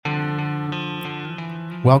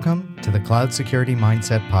Welcome to the Cloud Security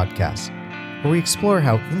Mindset Podcast, where we explore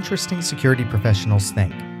how interesting security professionals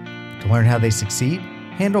think to learn how they succeed,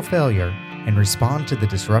 handle failure, and respond to the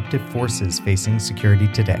disruptive forces facing security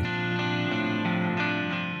today.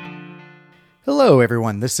 Hello,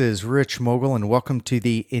 everyone. This is Rich Mogul, and welcome to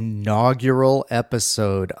the inaugural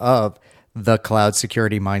episode of the Cloud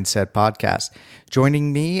Security Mindset Podcast.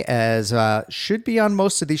 Joining me, as should be on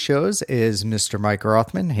most of these shows, is Mr. Mike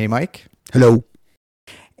Rothman. Hey, Mike. Hello.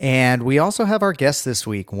 And we also have our guest this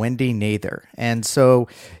week, Wendy Nather. And so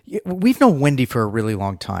we've known Wendy for a really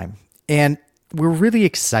long time. And we're really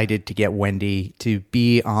excited to get Wendy to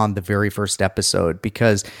be on the very first episode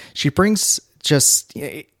because she brings just,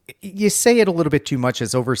 you say it a little bit too much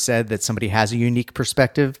as oversaid that somebody has a unique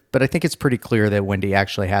perspective, but I think it's pretty clear that Wendy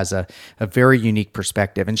actually has a very unique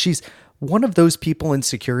perspective. And she's one of those people in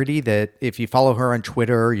security that if you follow her on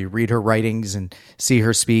Twitter, you read her writings and see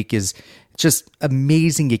her speak, is just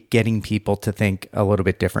amazing at getting people to think a little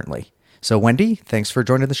bit differently. So Wendy, thanks for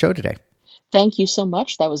joining the show today. Thank you so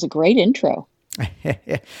much. That was a great intro.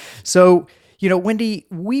 So, Wendy,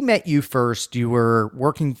 we met you first. You were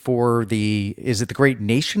working for is it the great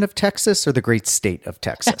nation of Texas or the great state of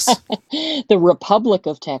Texas? The Republic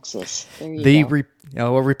of Texas. There you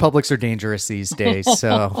go. Republics are dangerous these days.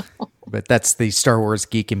 So, but that's the Star Wars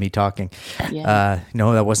geek in me talking. Yeah.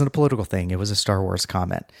 No, that wasn't a political thing. It was a Star Wars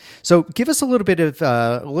comment. So give us a little bit of,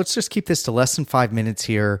 let's just keep this to less than 5 minutes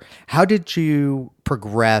here. How did you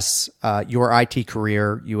progress your IT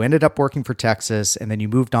career? You ended up working for Texas, and then you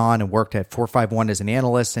moved on and worked at 451 as an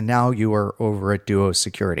analyst, and now you are over at Duo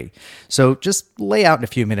Security. So just lay out in a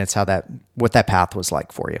few minutes what that path was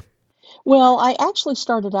like for you. Well, I actually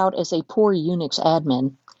started out as a poor Unix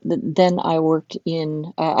admin. Then I worked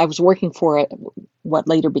I was working for what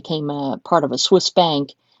later became a part of a Swiss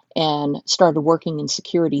bank and started working in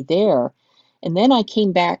security there. And then I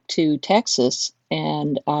came back to Texas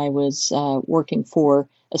and I was working for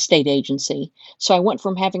a state agency. So I went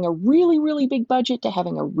from having a really, really big budget to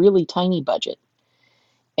having a really tiny budget.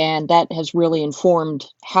 And that has really informed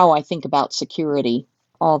how I think about security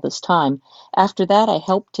all this time. After that, I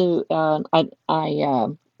helped to, I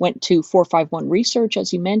went to 451 Research,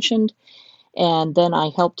 as you mentioned, and then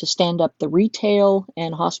I helped to stand up the retail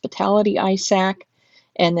and hospitality ISAC,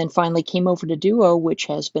 and then finally came over to Duo, which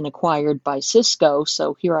has been acquired by Cisco.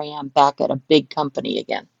 So here I am back at a big company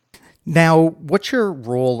again. Now, what's your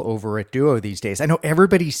role over at Duo these days? I know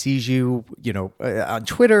everybody sees you, on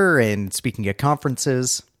Twitter and speaking at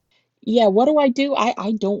conferences. Yeah, what do?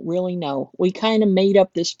 I don't really know. We kind of made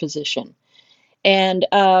up this position. And,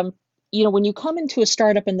 when you come into a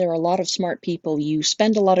startup and there are a lot of smart people, you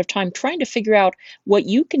spend a lot of time trying to figure out what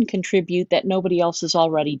you can contribute that nobody else is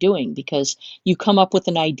already doing, because you come up with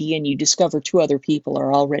an idea and you discover two other people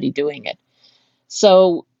are already doing it.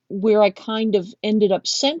 So where I kind of ended up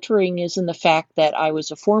centering is in the fact that I was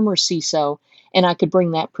a former CISO and I could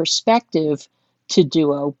bring that perspective to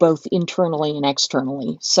Duo, both internally and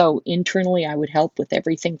externally. So internally, I would help with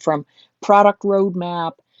everything from product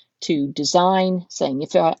roadmap to design, saying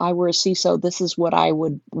if I were a CISO, this is what I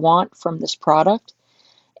would want from this product,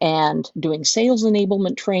 and doing sales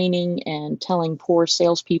enablement training and telling poor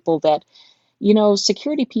salespeople that,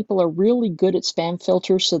 security people are really good at spam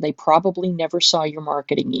filters, so they probably never saw your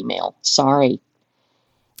marketing email. Sorry.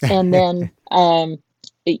 And then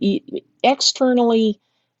externally,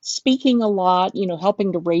 speaking a lot,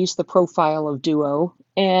 helping to raise the profile of Duo.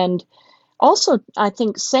 And also, I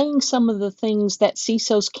think saying some of the things that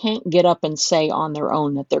CISOs can't get up and say on their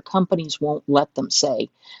own, that their companies won't let them say.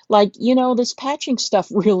 Like, this patching stuff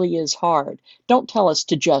really is hard. Don't tell us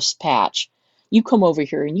to just patch. You come over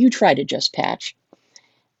here and you try to just patch.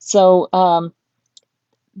 So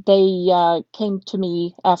they came to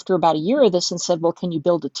me after about a year of this and said, well, can you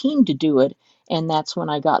build a team to do it? And that's when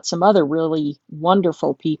I got some other really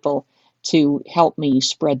wonderful people to help me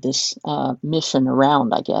spread this mission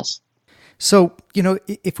around, I guess. So,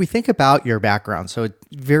 if we think about your background, so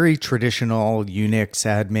very traditional Unix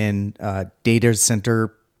admin, data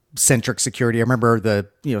center centric security. I remember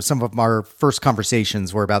some of our first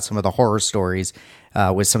conversations were about some of the horror stories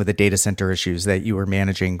with some of the data center issues that you were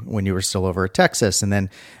managing when you were still over at Texas. And then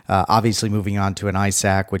obviously moving on to an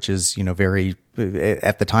ISAC, which is, very,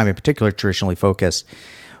 at the time in particular, traditionally focused.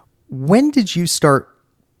 When did you start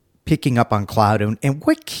picking up on cloud, and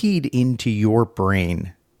what keyed into your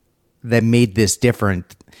brain that made this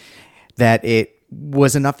different, that it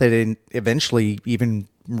was enough that it eventually even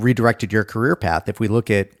redirected your career path, if we look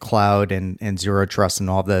at cloud and zero trust and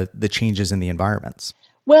all the changes in the environments?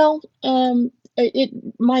 Well,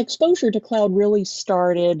 my exposure to cloud really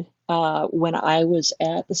started when I was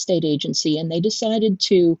at the state agency, and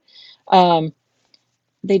um,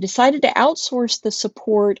 they decided to outsource the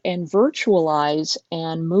support and virtualize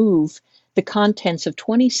and move the contents of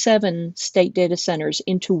 27 state data centers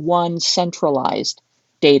into one centralized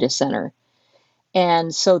data center.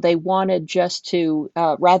 And so they wanted just to,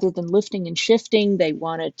 rather than lifting and shifting, they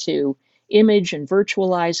wanted to image and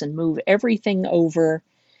virtualize and move everything over.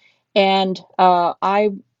 And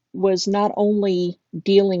I was not only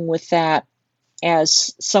dealing with that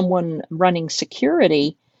as someone running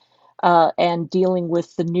security, and dealing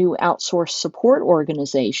with the new outsourced support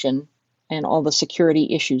organization and all the security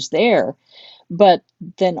issues there, but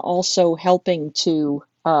then also helping to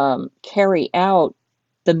carry out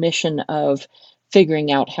the mission of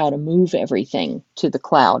figuring out how to move everything to the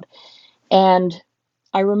cloud. And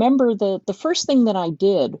I remember the first thing that I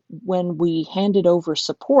did when we handed over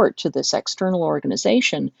support to this external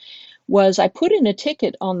organization was I put in a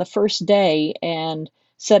ticket on the first day and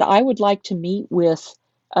said I would like to meet with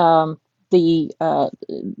um, the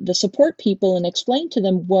support people and explain to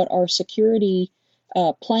them what our security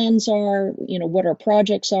plans are, what our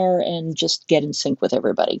projects are, and just get in sync with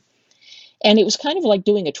everybody. And it was kind of like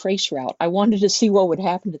doing a trace route. I wanted to see what would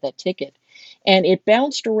happen to that ticket. And it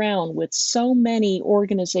bounced around with so many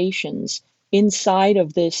organizations inside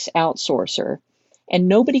of this outsourcer, and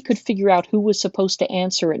nobody could figure out who was supposed to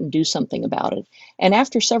answer it and do something about it. And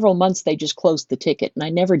after several months, they just closed the ticket, and I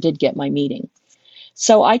never did get my meeting.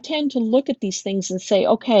 So I tend to look at these things and say,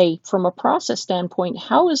 okay, from a process standpoint,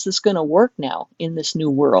 how is this going to work now in this new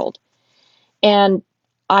world? And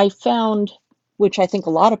I found, which I think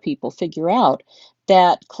a lot of people figure out,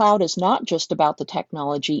 that cloud is not just about the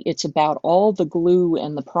technology, it's about all the glue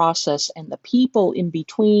and the process and the people in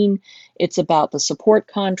between. It's about the support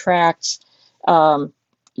contracts. Um,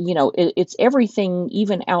 it's everything,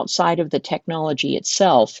 even outside of the technology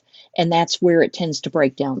itself. And that's where it tends to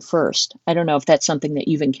break down first. I don't know if that's something that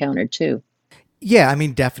you've encountered too. Yeah, I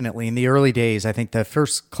mean, definitely. In the early days, I think the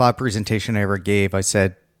first cloud presentation I ever gave, I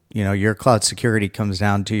said, your cloud security comes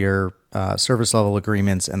down to your service level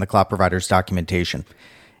agreements and the cloud provider's documentation.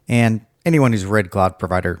 And anyone who's read cloud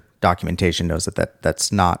provider documentation knows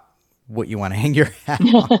that's not what you want to hang your hat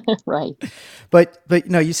on. Right. But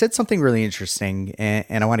no, you said something really interesting,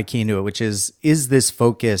 and I want to key into it, which is this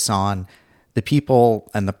focus on the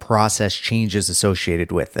people and the process changes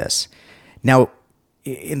associated with this. Now,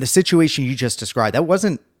 in the situation you just described, that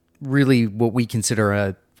wasn't really what we consider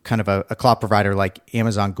a kind of a cloud provider like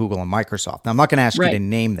Amazon, Google, and Microsoft. Now, I'm not going to ask you to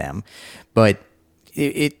name them, but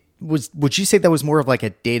it was, would you say that was more of like a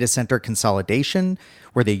data center consolidation?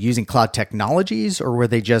 Were they using cloud technologies, or were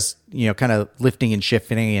they just, kind of lifting and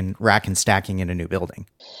shifting and rack and stacking in a new building?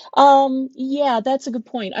 Yeah, that's a good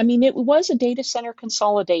point. I mean, it was a data center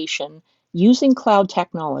consolidation using cloud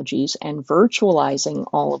technologies and virtualizing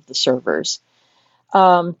all of the servers.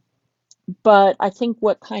 Um, but I think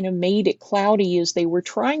what kind of made it cloudy is they were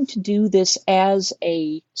trying to do this as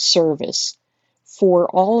a service for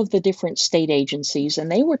all of the different state agencies,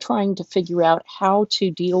 and they were trying to figure out how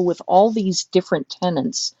to deal with all these different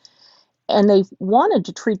tenants. And they wanted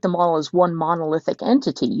to treat them all as one monolithic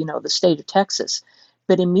entity, the state of Texas.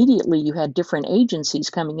 But immediately you had different agencies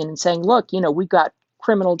coming in and saying, look, we've got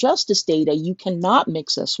criminal justice data. You cannot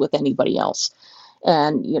mix us with anybody else.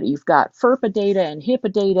 And you've got FERPA data and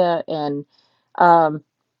HIPAA data, and um,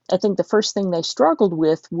 I think the first thing they struggled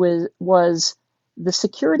with was the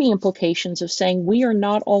security implications of saying we are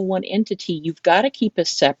not all one entity. You've got to keep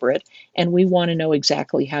us separate, and we want to know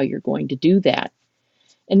exactly how you're going to do that.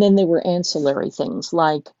 And then there were ancillary things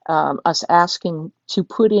like us asking to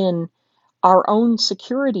put in our own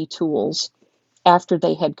security tools after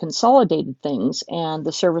they had consolidated things, and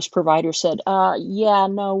the service provider said, yeah,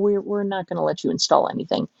 no, we're not going to let you install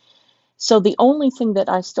anything. So the only thing that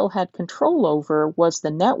I still had control over was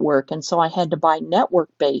the network, and so I had to buy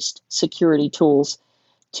network-based security tools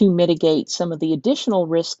to mitigate some of the additional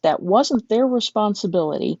risk that wasn't their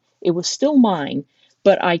responsibility. It was still mine,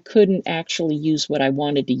 but I couldn't actually use what I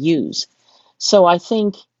wanted to use. So I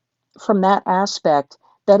think from that aspect,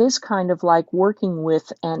 that is kind of like working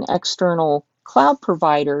with an external cloud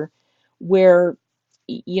provider where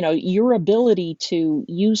your ability to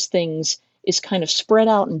use things is kind of spread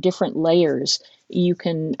out in different layers. You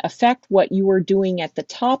can affect what you are doing at the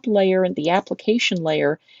top layer and the application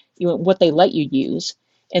layer, what they let you use,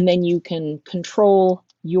 and then you can control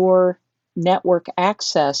your network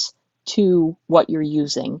access to what you're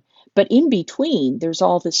using. But in between, there's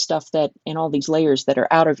all this stuff that and all these layers that are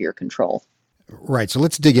out of your control. Right. So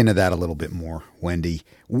let's dig into that a little bit more, Wendy.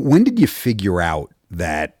 When did you figure out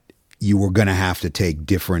that you were going to have to take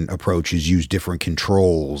different approaches, use different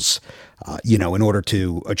controls, in order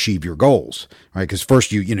to achieve your goals, right? Because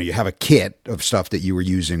first you have a kit of stuff that you were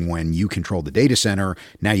using when you controlled the data center.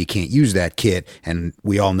 Now you can't use that kit, and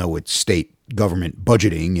we all know it's state government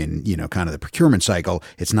budgeting and kind of the procurement cycle.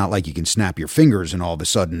 It's not like you can snap your fingers and all of a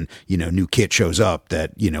sudden new kit shows up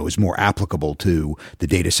that is more applicable to the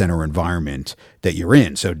data center environment that you're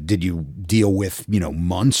in. So did you deal with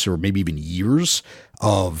months or maybe even years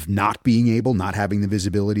of not having the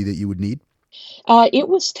visibility that you would need? It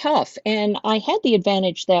was tough, and I had the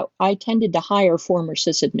advantage that I tended to hire former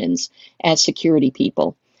sysadmins as security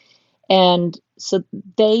people. And so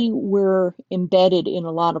they were embedded in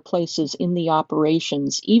a lot of places in the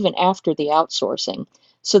operations, even after the outsourcing,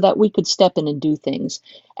 so that we could step in and do things.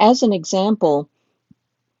 As an example,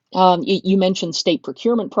 you mentioned state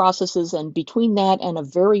procurement processes, and between that and a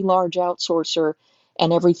very large outsourcer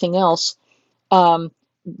and everything else, um,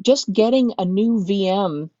 just getting a new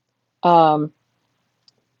VM um,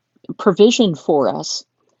 provisioned for us,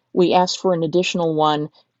 we asked for an additional one,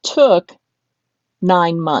 took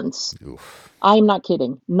 9 months. Oof. I'm not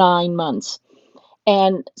kidding, 9 months.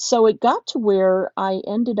 And so it got to where I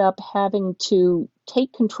ended up having to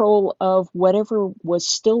take control of whatever was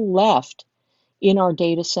still left in our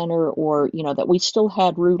data center, or, that we still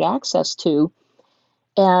had root access to.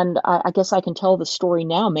 And I guess I can tell the story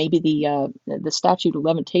now. Maybe the statute of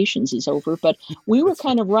limitations is over, but we were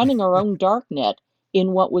kind of running our own dark net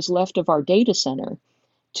in what was left of our data center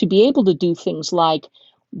to be able to do things like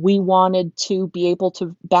we wanted to be able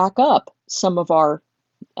to back up some of our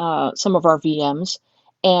VMs,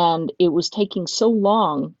 and it was taking so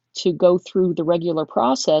long to go through the regular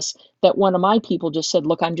process that one of my people just said,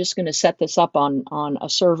 "Look, I'm just going to set this up on a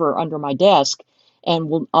server under my desk,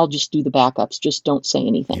 and I'll just do the backups. Just don't say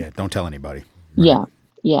anything." Yeah, don't tell anybody. Right. Yeah,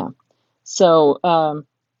 yeah. So,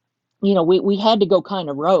 we had to go kind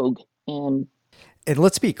of rogue, and And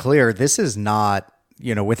let's be clear, this is not,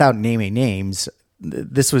 without naming names,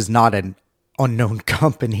 this was not an unknown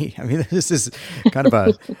company. I mean, this is kind of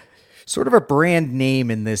a sort of a brand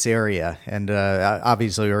name in this area. And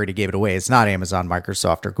obviously, we already gave it away. It's not Amazon,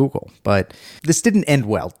 Microsoft, or Google. But this didn't end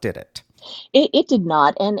well, did it? it did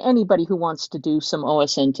not. And anybody who wants to do some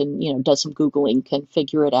OSINT and does some Googling can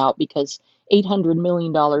figure it out, because $800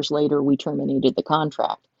 million later, we terminated the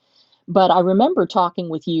contract. But I remember talking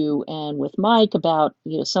with you and with Mike about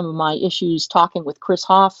some of my issues. Talking with Chris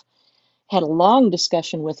Hoff, had a long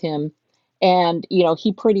discussion with him, and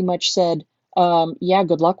he pretty much said, "Yeah,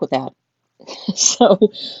 good luck with that."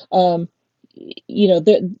 So, um,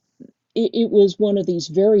 the, it was one of these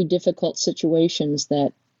very difficult situations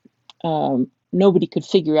that nobody could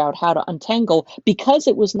figure out how to untangle, because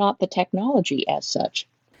it was not the technology as such.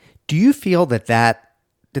 Do you feel that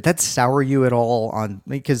did that sour you at all on,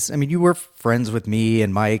 because I mean, you were friends with me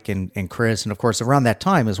and Mike and Chris. And of course, around that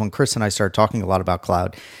time is when Chris and I started talking a lot about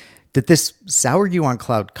cloud. Did this sour you on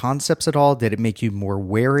cloud concepts at all? Did it make you more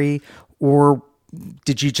wary, or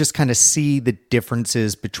did you just kind of see the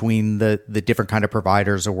differences between the different kind of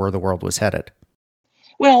providers or where the world was headed?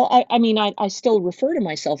 Well, I mean, I still refer to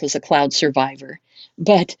myself as a cloud survivor,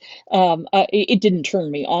 but it didn't turn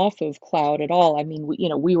me off of cloud at all. I mean,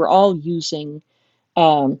 we were all using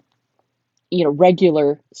um,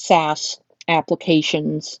 regular SaaS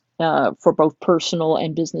applications for both personal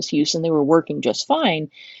and business use, and they were working just fine.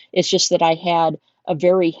 It's just that I had a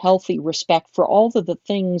very healthy respect for all of the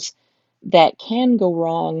things that can go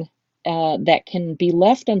wrong, that can be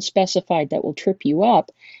left unspecified, that will trip you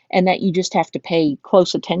up, and that you just have to pay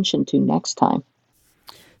close attention to next time.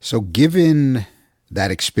 So, given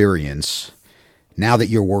that experience, now that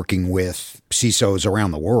you're working with CISOs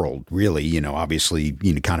around the world, really, obviously,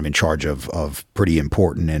 kind of in charge of pretty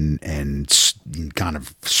important and kind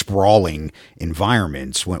of sprawling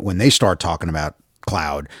environments, when they start talking about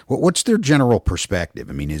cloud, what's their general perspective?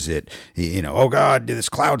 I mean, is it, oh God, this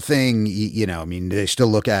cloud thing, I mean, do they still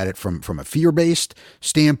look at it from a fear-based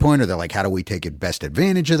standpoint, or they're like, how do we take best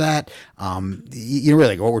advantage of that?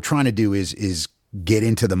 Really, what we're trying to do is get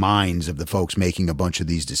into the minds of the folks making a bunch of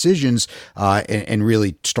these decisions, and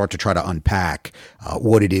really start to try to unpack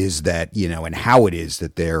what it is that, and how it is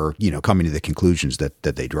that they're, coming to the conclusions that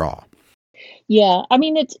they draw. Yeah, I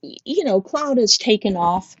mean, it's, cloud has taken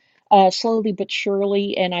off slowly but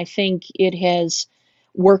surely, and I think it has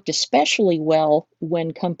worked especially well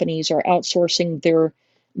when companies are outsourcing their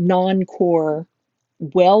non-core,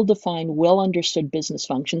 well-defined, well-understood business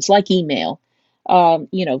functions like email.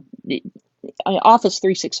 Office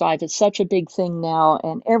 365 is such a big thing now,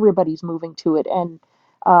 and everybody's moving to it, and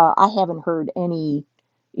I haven't heard any,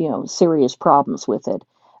 serious problems with it.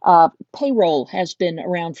 Payroll has been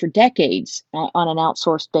around for decades on an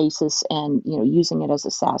outsourced basis, and using it as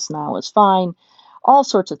a SaaS now is fine. All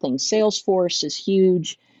sorts of things. Salesforce is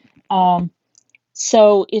huge. Um,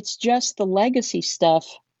 so it's just the legacy stuff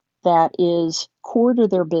that is core to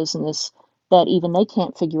their business that even they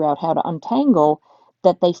can't figure out how to untangle,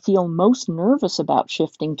 that they feel most nervous about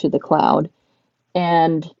shifting to the cloud.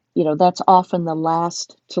 And, that's often the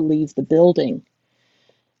last to leave the building.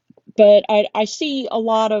 But I see a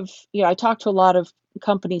lot of, I talk to a lot of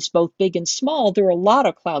companies, both big and small. There are a lot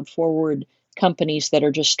of cloud forward companies that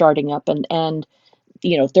are just starting up, and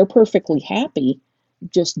they're perfectly happy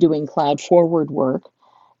just doing cloud forward work.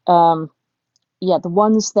 Um, yeah, the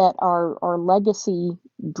ones that are legacy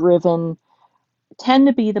driven tend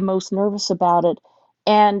to be the most nervous about it.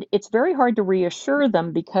 And it's very hard to reassure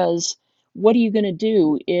them, because what are you going to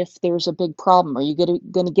do if there's a big problem? Are you going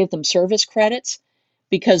to give them service credits?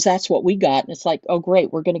 Because that's what we got. And it's like, oh,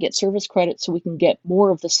 great, we're going to get service credits so we can get more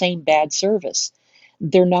of the same bad service.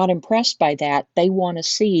 They're not impressed by that. They want to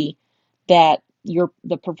see that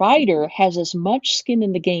the provider has as much skin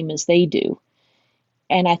in the game as they do.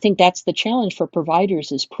 And I think that's the challenge for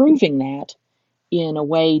providers, is proving that in a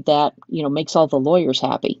way that, makes all the lawyers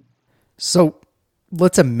happy. So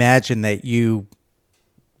let's imagine that you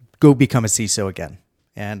go become a CISO again.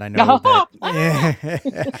 And I know that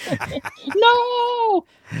No.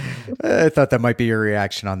 I thought that might be your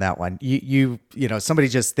reaction on that one. Somebody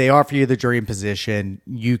they offer you the dream position,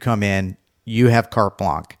 you come in, you have carte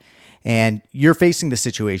blanche, and you're facing the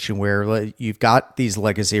situation where you've got these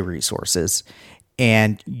legacy resources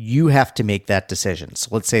and you have to make that decision. So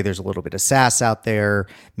let's say there's a little bit of SaaS out there.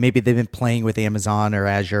 Maybe they've been playing with Amazon or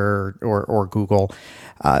Azure or Google.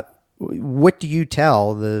 What do you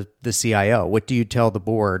tell the CIO? What do you tell the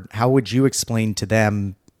board? How would you explain to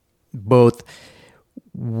them both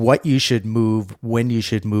what you should move, when you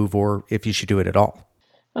should move, or if you should do it at all?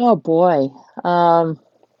 Oh boy.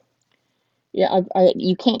 Yeah,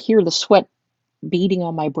 you can't hear the sweat beating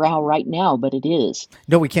on my brow right now, but it is.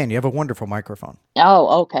 No, we can. You have a wonderful microphone.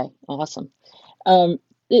 Oh, okay. Awesome.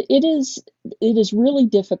 It is really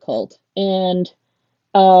difficult. And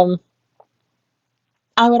I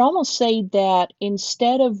would almost say that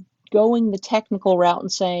instead of going the technical route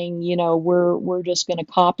and saying, we're just going to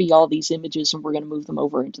copy all these images and we're going to move them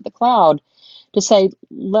over into the cloud, to say,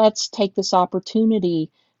 let's take this opportunity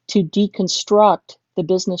to deconstruct the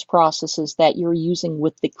business processes that you're using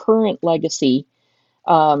with the current legacy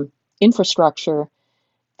infrastructure,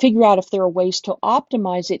 figure out if there are ways to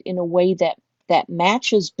optimize it in a way that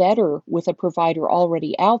matches better with a provider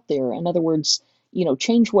already out there. In other words,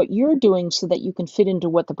 change what you're doing so that you can fit into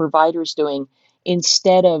what the provider's doing,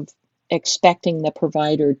 instead of expecting the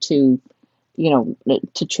provider to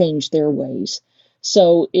change their ways.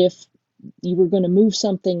 So if you were going to move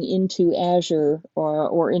something into Azure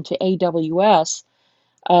or into AWS,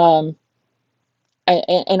 and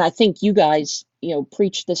I think you guys,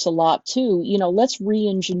 preach this a lot too, let's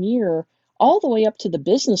re-engineer all the way up to the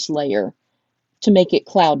business layer to make it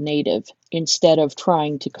cloud native, instead of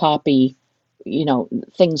trying to copy,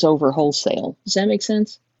 things over wholesale. Does that make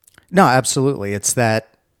sense? No, absolutely. It's that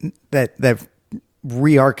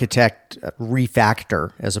re-architect,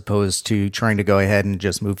 refactor, as opposed to trying to go ahead and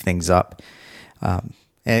just move things up.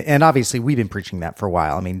 And obviously, we've been preaching that for a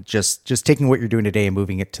while. I mean, just taking what you're doing today and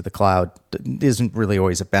moving it to the cloud isn't really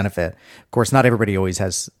always a benefit. Of course, not everybody always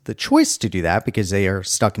has the choice to do that, because they are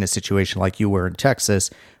stuck in a situation like you were in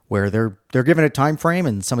Texas, where they're given a time frame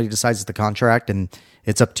and somebody decides the contract, and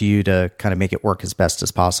it's up to you to kind of make it work as best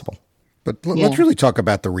as possible. But let's really talk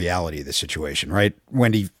about the reality of the situation, right?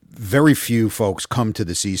 Wendy, very few folks come to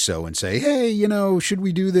the CISO and say, hey, should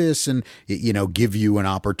we do this? And, give you an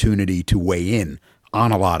opportunity to weigh in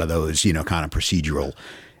on a lot of those, kind of procedural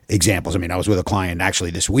examples. I mean, I was with a client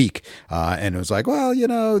actually this week, and it was like, well,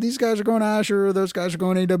 these guys are going to Azure, those guys are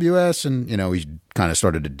going to AWS. And, he kind of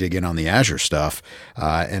started to dig in on the Azure stuff.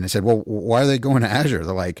 And I said, well, why are they going to Azure?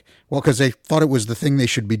 They're like, well, because they thought it was the thing they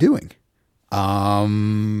should be doing.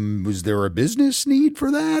 Was there a business need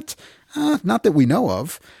for that? Not that we know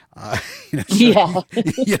of. Yeah.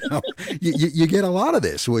 You get a lot of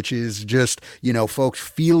this, which is just, folks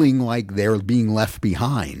feeling like they're being left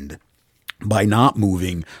behind by not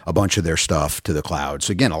moving a bunch of their stuff to the cloud.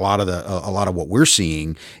 So again, a lot of what we're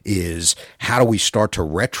seeing is, how do we start to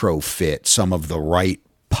retrofit some of the right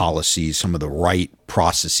policies, some of the right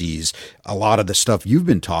processes, a lot of the stuff you've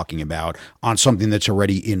been talking about, on something that's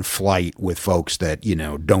already in flight with folks that,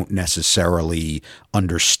 don't necessarily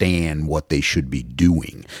understand what they should be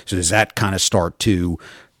doing. So does that kind of start to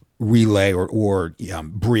relay or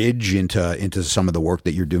bridge into some of the work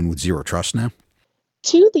that you're doing with Zero Trust now?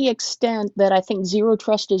 To the extent that I think zero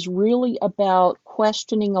trust is really about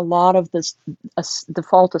questioning a lot of this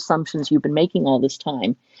default assumptions you've been making all this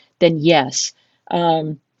time, then yes.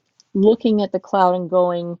 Um, Looking at the cloud and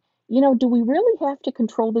going, do we really have to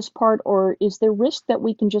control this part, or is there risk that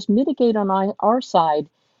we can just mitigate on our side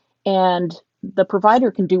and the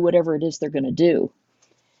provider can do whatever it is they're going to do?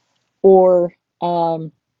 Or,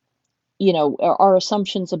 our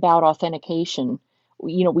assumptions about authentication.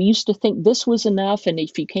 We used to think this was enough, and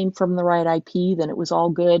if you came from the right IP, then it was all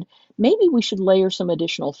good. Maybe we should layer some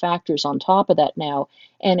additional factors on top of that now.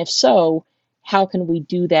 And if so, how can we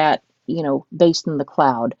do that, based in the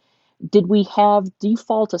cloud? Did we have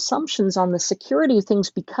default assumptions on the security of things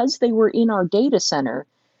because they were in our data center?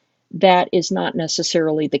 That is not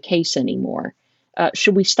necessarily the case anymore.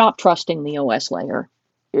 Should we stop trusting the OS layer?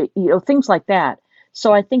 Things like that.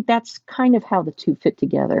 So I think that's kind of how the two fit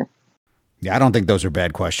together. Yeah, I don't think those are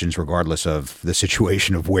bad questions, regardless of the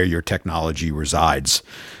situation of where your technology resides,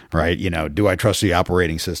 right? Do I trust the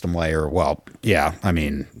operating system layer? Well, yeah. I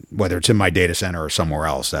mean, whether it's in my data center or somewhere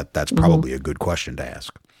else, that's probably a good question to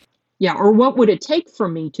ask. Yeah, or what would it take for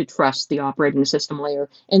me to trust the operating system layer?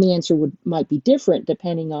 And the answer might be different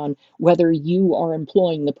depending on whether you are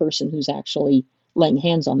employing the person who's actually laying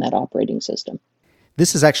hands on that operating system.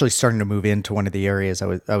 This is actually starting to move into one of the areas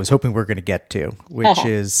I was hoping we are going to get to, which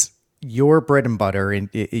is your bread and butter. And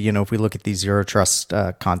if we look at these zero trust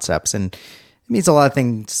concepts, and it means a lot of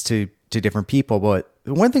things to different people. But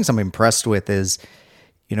one of the things I'm impressed with is,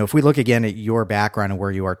 if we look again at your background and where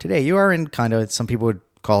you are today, you are in kind of, some people would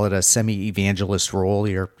call it a semi-evangelist role.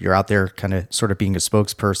 You're out there kind of sort of being a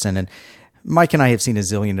spokesperson. And Mike and I have seen a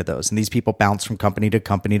zillion of those. And these people bounce from company to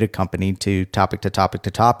company to company to topic to topic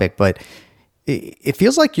to topic. But it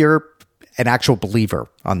feels like you're an actual believer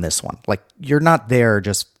on this one. Like, you're not there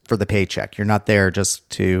just for the paycheck. You're not there just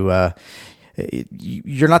to,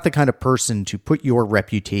 you're not the kind of person to put your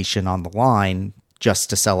reputation on the line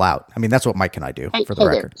just to sell out. I mean, that's what Mike and I do, for the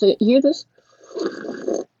record. So you hear this?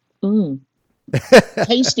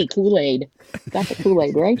 Tasty Kool-Aid. Got the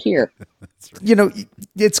Kool-Aid right here.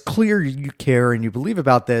 It's clear you care and you believe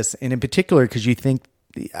about this. And in particular, because you think,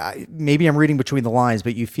 maybe I'm reading between the lines,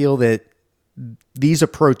 but you feel that these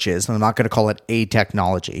approaches, and I'm not going to call it a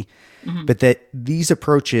technology, but that these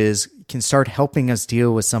approaches can start helping us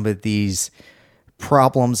deal with some of these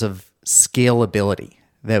problems of scalability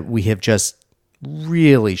that we have just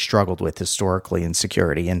really struggled with historically in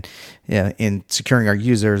security and in securing our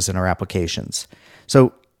users and our applications.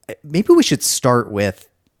 So maybe we should start with,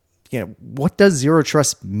 what does zero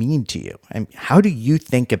trust mean to you? And how do you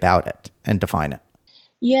think about it and define it?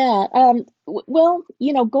 Yeah. Well,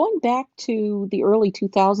 going back to the early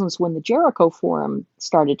 2000s when the Jericho Forum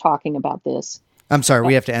started talking about this. I'm sorry,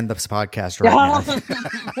 we have to end this podcast right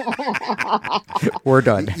now. We're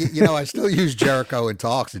done. I still use Jericho in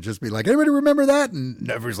talks and just be like, anybody remember that? And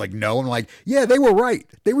everybody's like, no. I'm like, yeah, they were right.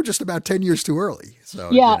 They were just about 10 years too early.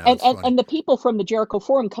 So yeah, and the people from the Jericho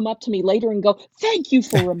Forum come up to me later and go, thank you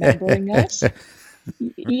for remembering us.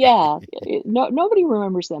 Yeah, nobody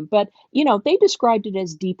remembers them, but they described it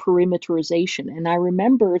as deperimeterization, and I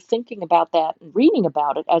remember thinking about that and reading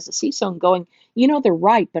about it as a CISO and going, they're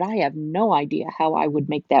right, but I have no idea how I would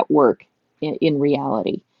make that work in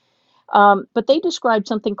reality. But they described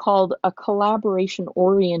something called a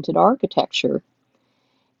collaboration-oriented architecture,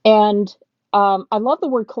 and I love the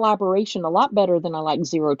word collaboration a lot better than I like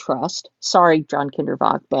zero trust. Sorry, John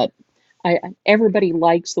Kindervach, but everybody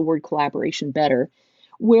likes the word collaboration better,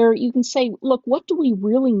 where you can say, look, what do we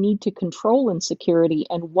really need to control in security,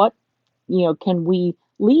 and what, can we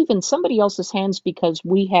leave in somebody else's hands because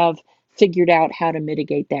we have figured out how to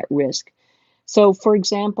mitigate that risk. So, for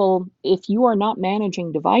example, if you are not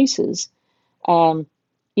managing devices, we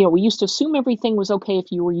used to assume everything was okay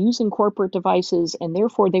if you were using corporate devices and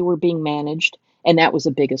therefore they were being managed, and that was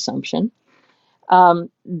a big assumption.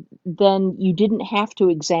 Then you didn't have to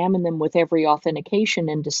examine them with every authentication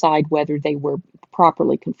and decide whether they were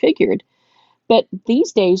properly configured. But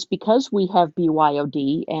these days, because we have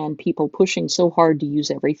BYOD and people pushing so hard to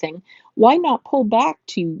use everything, why not pull back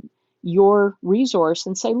to your resource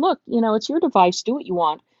and say, look, it's your device, do what you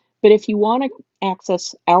want. But if you want to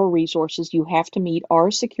access our resources, you have to meet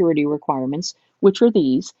our security requirements, which are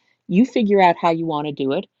these. You figure out how you want to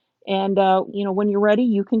do it. And, when you're ready,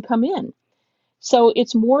 you can come in. So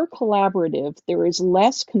it's more collaborative. There is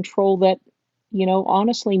less control that,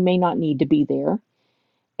 honestly may not need to be there.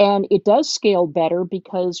 And it does scale better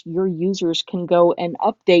because your users can go and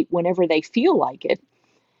update whenever they feel like it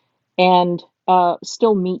and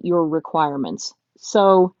still meet your requirements.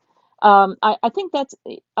 So I think that's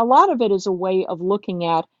a lot of it is a way of looking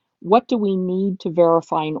at what do we need to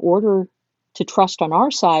verify in order to trust on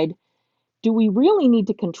our side? Do we really need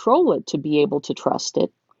to control it to be able to trust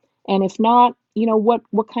it? And if not,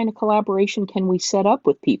 what kind of collaboration can we set up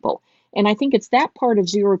with people? And I think it's that part of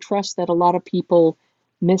zero trust that a lot of people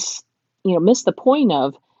miss the point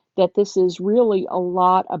of, that this is really a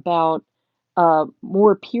lot about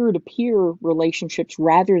more peer-to-peer relationships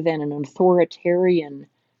rather than an authoritarian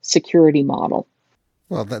security model.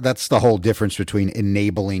 Well, that's the whole difference between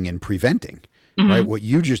enabling and preventing, right? What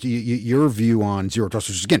your view on zero trust,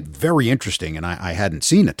 which is again very interesting, and I hadn't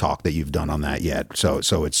seen a talk that you've done on that yet,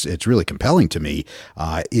 so it's really compelling to me.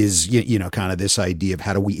 Is kind of this idea of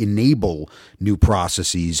how do we enable new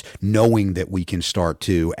processes, knowing that we can start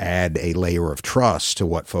to add a layer of trust to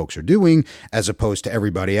what folks are doing, as opposed to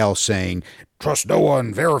everybody else saying, trust no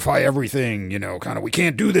one, verify everything, kind of, we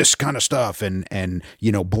can't do this kind of stuff, and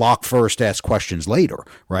block first, ask questions later,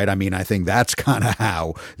 right? I mean, I think that's kind of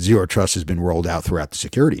how zero trust has been rolled out throughout the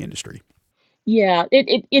security industry. Yeah,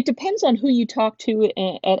 it depends on who you talk to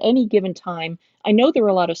at any given time. I know there are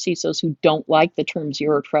a lot of CISOs who don't like the term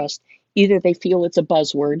zero trust. Either they feel it's a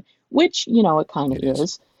buzzword, which, it kind of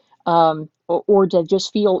is, or they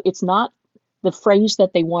just feel it's not the phrase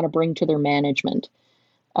that they want to bring to their management.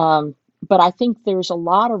 But I think there's a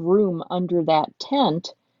lot of room under that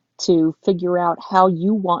tent to figure out how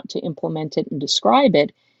you want to implement it and describe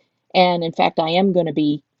it. And in fact, I am going to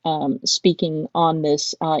be speaking on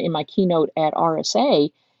this in my keynote at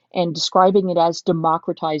RSA and describing it as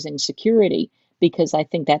democratizing security, because I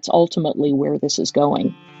think that's ultimately where this is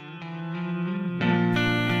going.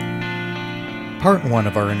 Part 1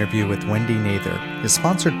 of our interview with Wendy Nather is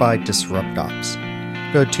sponsored by DisruptOps.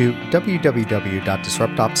 Go to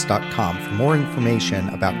www.disruptops.com for more information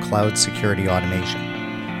about cloud security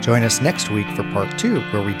automation. Join us next week for Part 2,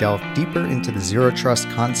 where we delve deeper into the zero trust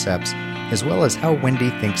concepts, as well as how Wendy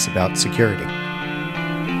thinks about security.